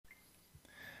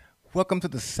Welcome to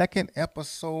the second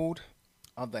episode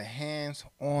of the Hands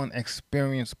On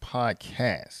Experience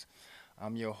podcast.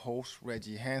 I'm your host,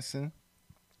 Reggie Hanson,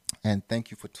 and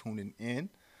thank you for tuning in.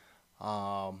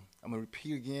 I'm going to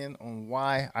repeat again on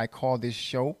why I call this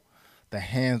show the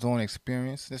Hands On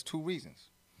Experience. There's two reasons.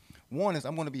 One is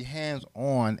I'm going to be hands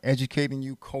on educating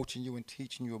you, coaching you, and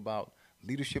teaching you about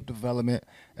leadership development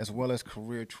as well as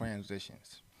career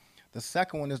transitions. The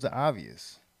second one is the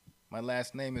obvious. My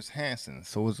last name is Hanson,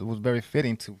 so it was very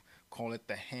fitting to call it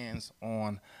the hands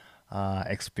on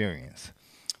experience.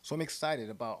 So I'm excited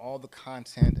about all the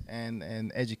content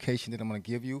and education that I'm going to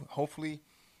give you. Hopefully,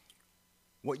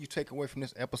 what you take away from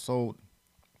this episode,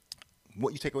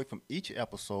 what you take away from each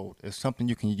episode is something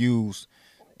you can use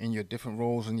in your different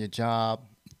roles in your job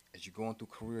as you're going through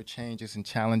career changes and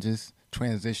challenges,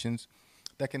 transitions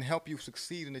that can help you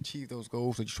succeed and achieve those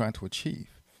goals that you're trying to achieve,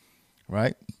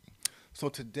 right? So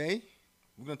today,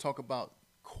 we're going to talk about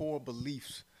core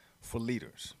beliefs for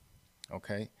leaders,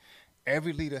 okay?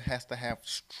 Every leader has to have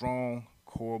strong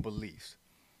core beliefs.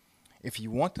 If you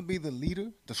want to be the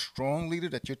leader, the strong leader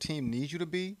that your team needs you to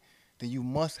be, then you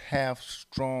must have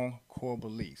strong core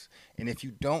beliefs. And if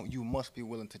you don't, you must be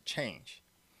willing to change.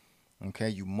 Okay,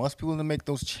 you must be willing to make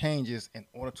those changes in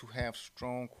order to have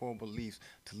strong core beliefs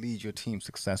to lead your team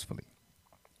successfully.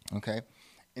 Okay,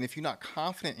 and if you're not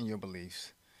confident in your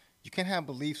beliefs, you can have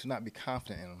beliefs and not be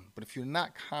confident in them. But if you're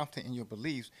not confident in your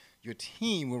beliefs, your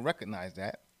team will recognize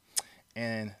that,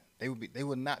 and they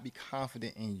will not be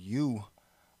confident in you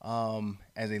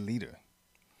as a leader.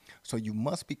 So you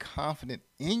must be confident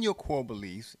in your core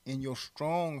beliefs, in your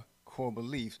strong core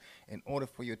beliefs, in order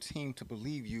for your team to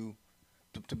believe you,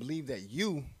 to believe that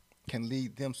you can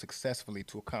lead them successfully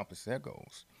to accomplish their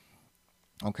goals.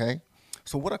 Okay?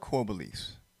 So what are core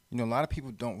beliefs? A lot of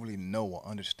people don't really know or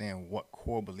understand what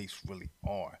core beliefs really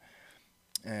are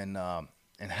and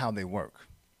how they work.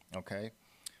 Okay?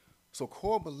 So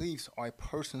core beliefs are a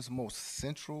person's most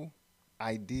central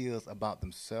ideas about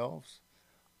themselves,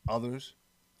 others,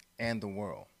 and the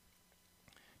world.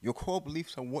 Your core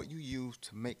beliefs are what you use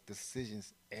to make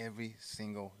decisions every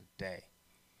single day.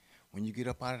 When you get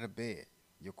up out of the bed,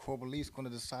 your core beliefs going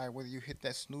to decide whether you hit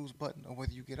that snooze button or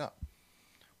whether you get up,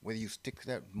 whether you stick to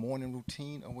that morning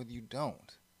routine or whether you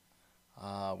don't,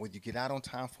 whether you get out on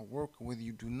time for work or whether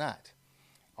you do not.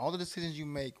 All the decisions you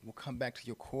make will come back to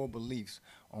your core beliefs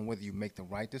on whether you make the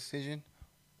right decision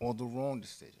or the wrong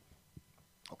decision.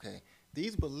 Okay,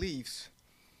 these beliefs,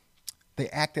 they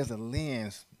act as a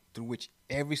lens through which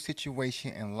every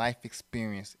situation and life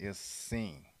experience is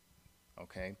seen.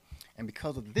 Okay, and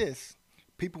because of this,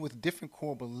 people with different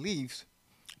core beliefs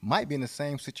might be in the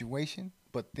same situation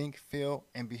but think, feel,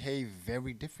 and behave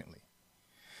very differently.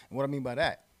 And what I mean by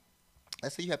that,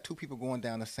 let's say you have two people going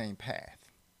down the same path,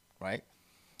 right?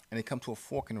 And they come to a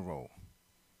fork in the road,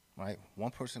 right?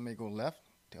 One person may go left,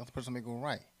 the other person may go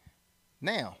right.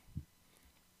 Now,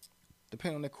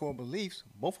 depending on their core beliefs,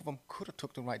 both of them could have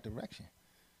took the right direction.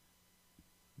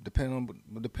 Depending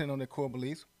on their core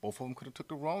beliefs, both of them could have took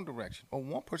the wrong direction, or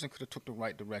one person could have took the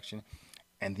right direction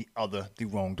and the other the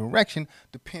wrong direction,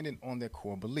 depending on their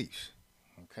core beliefs.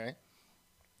 Okay?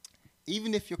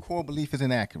 Even if your core belief is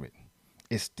inaccurate,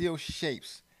 it still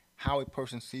shapes how a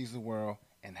person sees the world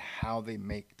and how they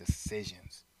make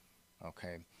decisions.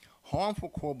 Okay? Harmful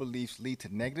core beliefs lead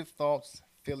to negative thoughts,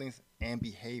 feelings, and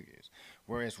behaviors,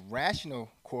 whereas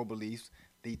rational core beliefs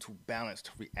lead to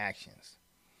balanced reactions.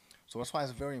 So that's why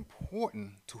it's very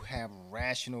important to have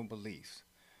rational beliefs.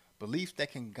 Beliefs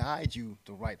that can guide you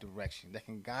the right direction, that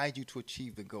can guide you to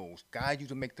achieve the goals, guide you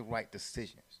to make the right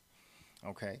decisions.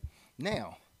 Okay?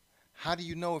 Now, how do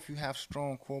you know if you have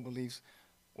strong core beliefs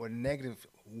or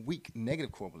weak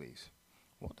negative core beliefs?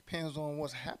 Well, it depends on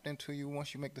what's happening to you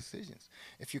once you make decisions.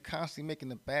 If you're constantly making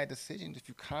the bad decisions, if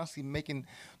you're constantly making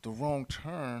the wrong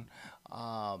turn,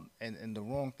 and the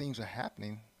wrong things are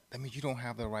happening, that means you don't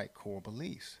have the right core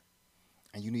beliefs.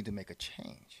 And you need to make a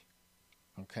change.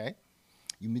 Okay?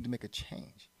 You need to make a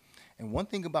change. And one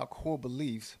thing about core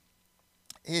beliefs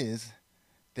is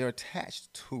they're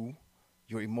attached to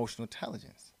your emotional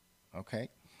intelligence. Okay?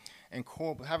 And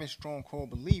having strong core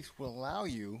beliefs will allow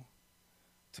you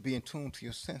to be in tune to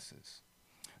your senses.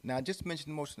 Now, I just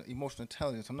mentioned emotional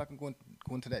intelligence. I'm not going to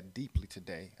go into that deeply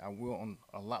today. I will on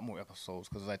a lot more episodes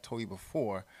because, as I told you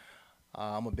before,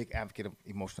 I'm a big advocate of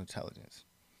emotional intelligence.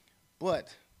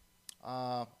 But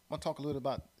I'm going to talk a little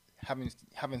about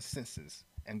having senses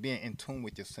and being in tune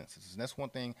with your senses. And that's one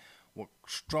thing what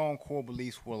strong core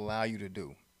beliefs will allow you to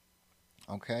do.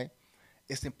 Okay?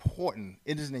 It's important.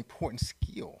 It is an important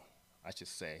skill, I should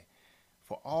say,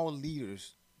 for all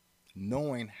leaders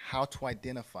knowing how to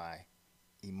identify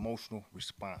emotional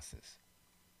responses.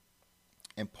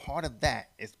 And part of that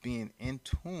is being in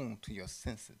tune to your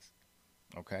senses.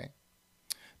 Okay?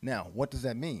 Now, what does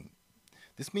that mean?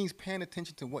 This means paying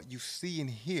attention to what you see and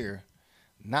hear,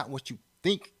 not what you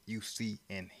think you see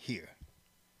and hear.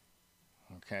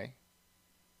 Okay?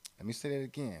 Let me say that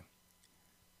again.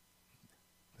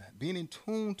 Being in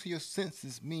tune to your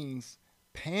senses means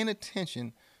paying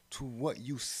attention to what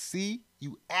you see,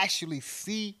 you actually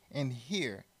see and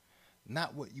hear,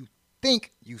 not what you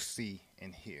think you see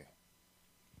and hear.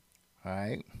 All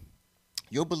right?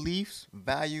 Your beliefs,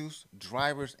 values,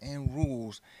 drivers, and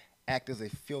rules act as a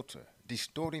filter,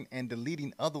 distorting and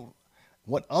deleting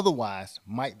what otherwise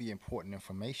might be important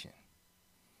information.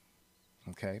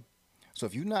 Okay? So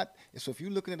if you're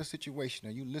looking at a situation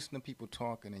or you listen to people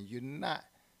talking and you're not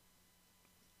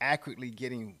accurately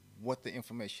getting what the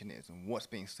information is and what's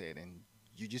being said, and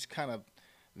you just kind of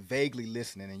vaguely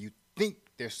listening and you think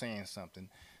they're saying something,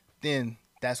 then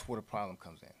that's where the problem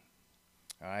comes in.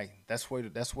 All right, that's where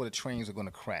the trains are going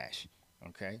to crash.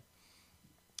 Okay,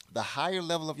 the higher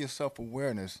level of your self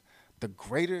awareness, the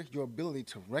greater your ability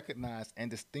to recognize and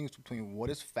distinguish between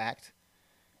what is fact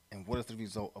and what is the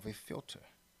result of a filter.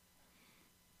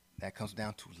 That comes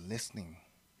down to listening,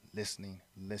 listening,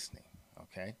 listening.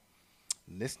 Okay,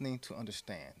 listening to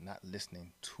understand, not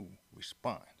listening to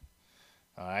respond.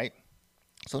 All right.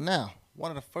 So now, one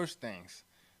of the first things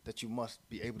that you must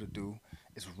be able to do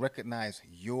is recognize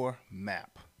your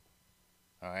map.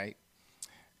 All right.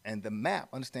 And the map,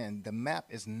 understand, the map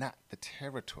is not the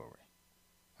territory.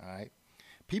 All right.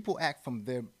 People act from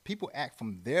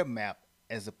their map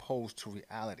as opposed to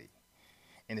reality.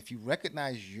 And if you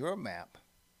recognize your map,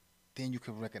 then you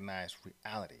can recognize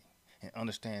reality and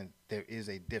understand there is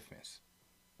a difference.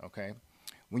 Okay?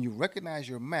 When you recognize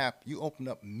your map, you open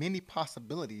up many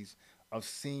possibilities of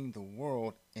seeing the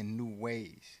world in new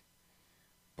ways.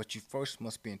 But you first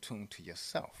must be in tune to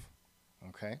yourself.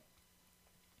 Okay?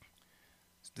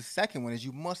 The second one is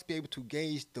you must be able to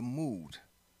gauge the mood,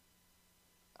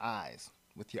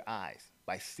 with your eyes,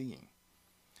 by seeing.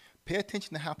 Pay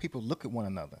attention to how people look at one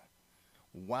another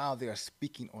while they are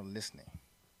speaking or listening.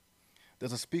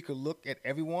 Does a speaker look at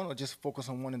everyone or just focus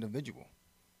on one individual?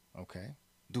 Okay.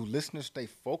 Do listeners stay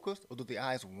focused or do the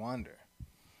eyes wander?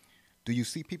 Do you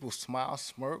see people smile,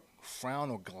 smirk,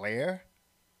 frown, or glare?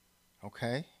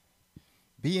 Okay.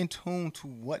 Be in tune to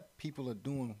what people are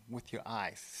doing with your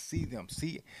eyes. See them.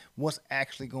 See what's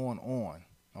actually going on.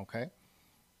 Okay.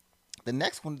 The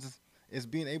next one is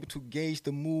being able to gauge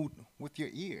the mood with your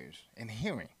ears and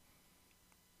hearing.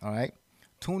 All right.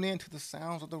 Tune in to the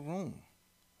sounds of the room.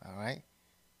 All right.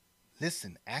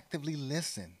 Listen. Actively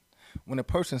listen. When a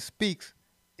person speaks,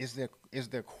 is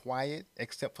there quiet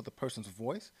except for the person's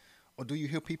voice? Or do you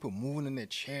hear people moving in their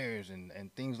chairs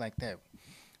and things like that?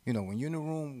 You know, when you're in a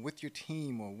room with your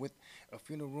team or if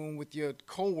you're in a room with your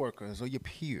coworkers or your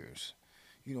peers,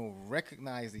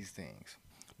 recognize these things.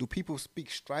 Do people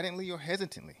speak stridently or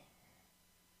hesitantly?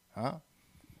 Huh?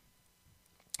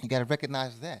 You got to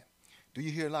recognize that. Do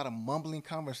you hear a lot of mumbling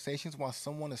conversations while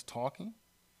someone is talking?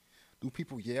 Do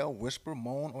people yell, whisper,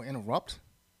 moan, or interrupt?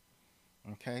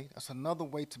 Okay, that's another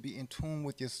way to be in tune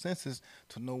with your senses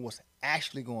to know what's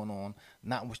actually going on,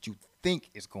 not what you think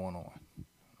is going on.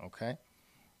 Okay?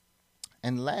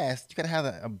 And last, you got to have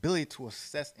the ability to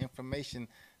assess information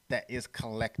that is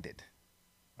collected.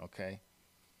 Okay?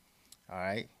 All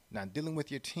right? Now, dealing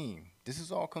with your team. This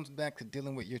is all comes back to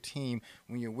dealing with your team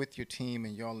when you're with your team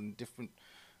and y'all in different,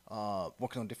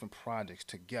 working on different projects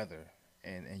together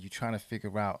and you're trying to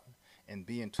figure out and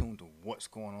be in tune to what's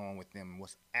going on with them and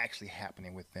what's actually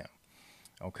happening with them.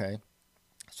 Okay?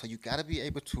 So you got to be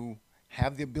able to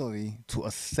have the ability to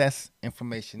assess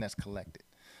information that's collected.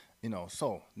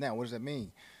 So now what does that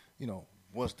mean?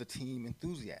 Was the team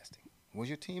enthusiastic? Was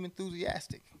your team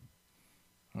enthusiastic?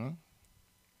 Hmm?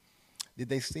 Did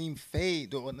they seem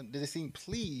did they seem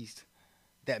pleased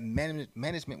that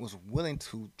management was willing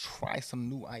to try some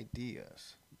new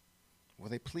ideas? Were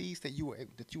they pleased that you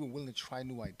were willing to try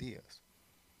new ideas?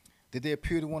 Did they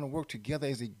appear to want to work together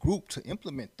as a group to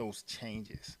implement those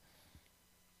changes?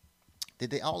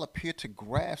 Did they all appear to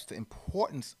grasp the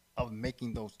importance of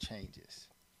making those changes?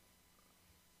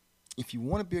 If you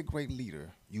want to be a great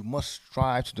leader, you must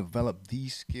strive to develop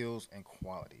these skills and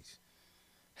qualities.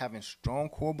 Having strong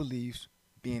core beliefs,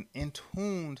 being in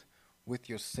tune with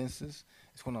your senses,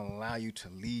 is going to allow you to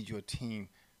lead your team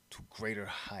to greater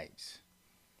heights.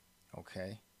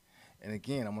 Okay? And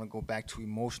again, I'm going to go back to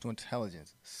emotional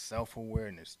intelligence,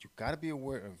 self-awareness. You got to be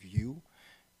aware of you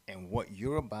and what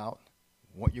you're about,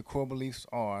 what your core beliefs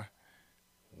are,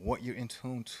 what you're in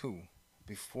tune to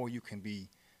before you can be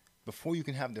before you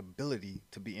can have the ability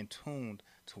to be in tune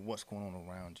to what's going on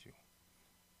around you.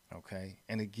 Okay?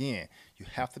 And again, you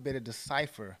have to be able to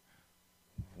decipher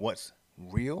what's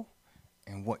real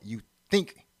and what you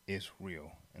think is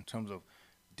real in terms of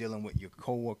dealing with your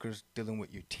coworkers, dealing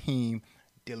with your team,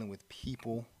 dealing with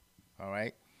people. All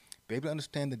right? Be able to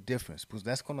understand the difference because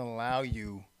that's going to allow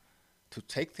you to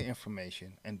take the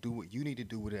information and do what you need to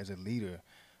do with it as a leader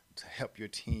to help your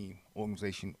team,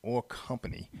 organization, or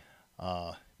company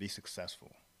be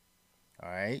successful. All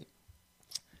right?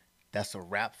 That's a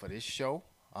wrap for this show.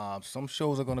 Some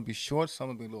shows are going to be short, some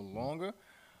will be a little longer.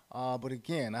 But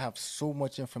again, I have so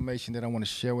much information that I want to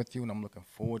share with you, and I'm looking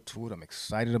forward to it. I'm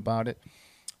excited about it.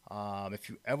 If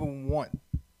you ever want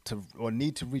to or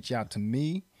need to reach out to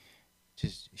me,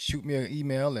 just shoot me an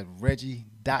email at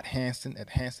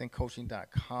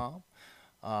reggie.hanson@hansoncoaching.com.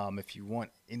 If you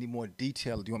want any more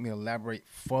detail, do you want me to elaborate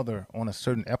further on a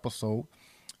certain episode,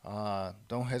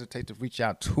 don't hesitate to reach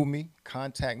out to me,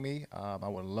 contact me. I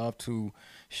would love to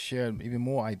share even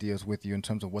more ideas with you in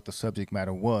terms of what the subject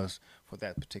matter was for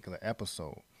that particular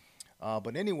episode.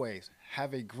 But anyways,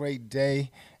 have a great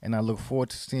day, and I look forward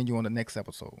to seeing you on the next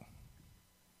episode.